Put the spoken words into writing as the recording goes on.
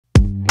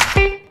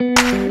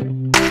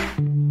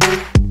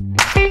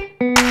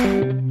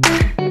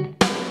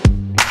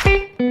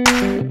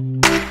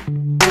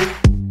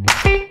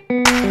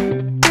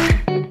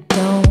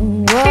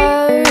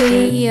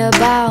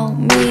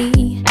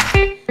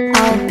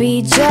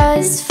be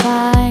just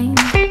fine.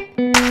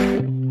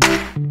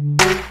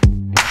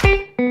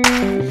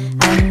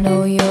 I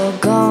know you're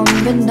gone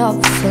but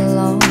not for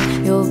long.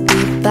 You'll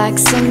be back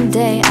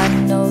someday, I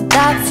know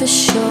that for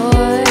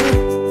sure.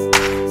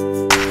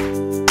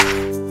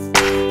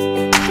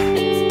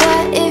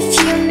 But if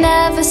you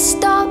never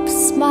stop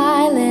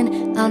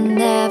smiling, I'll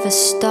never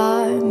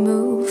start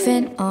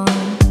moving on.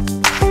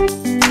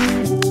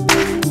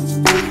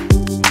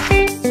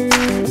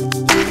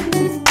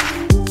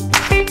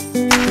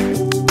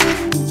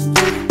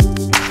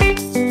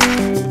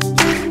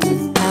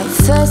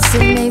 First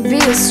it may be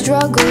a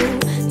struggle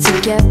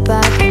to get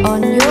back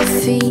on your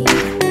feet.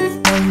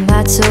 No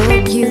matter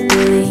what you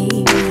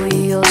believe,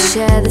 we all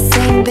share the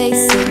same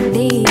basic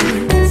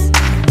needs.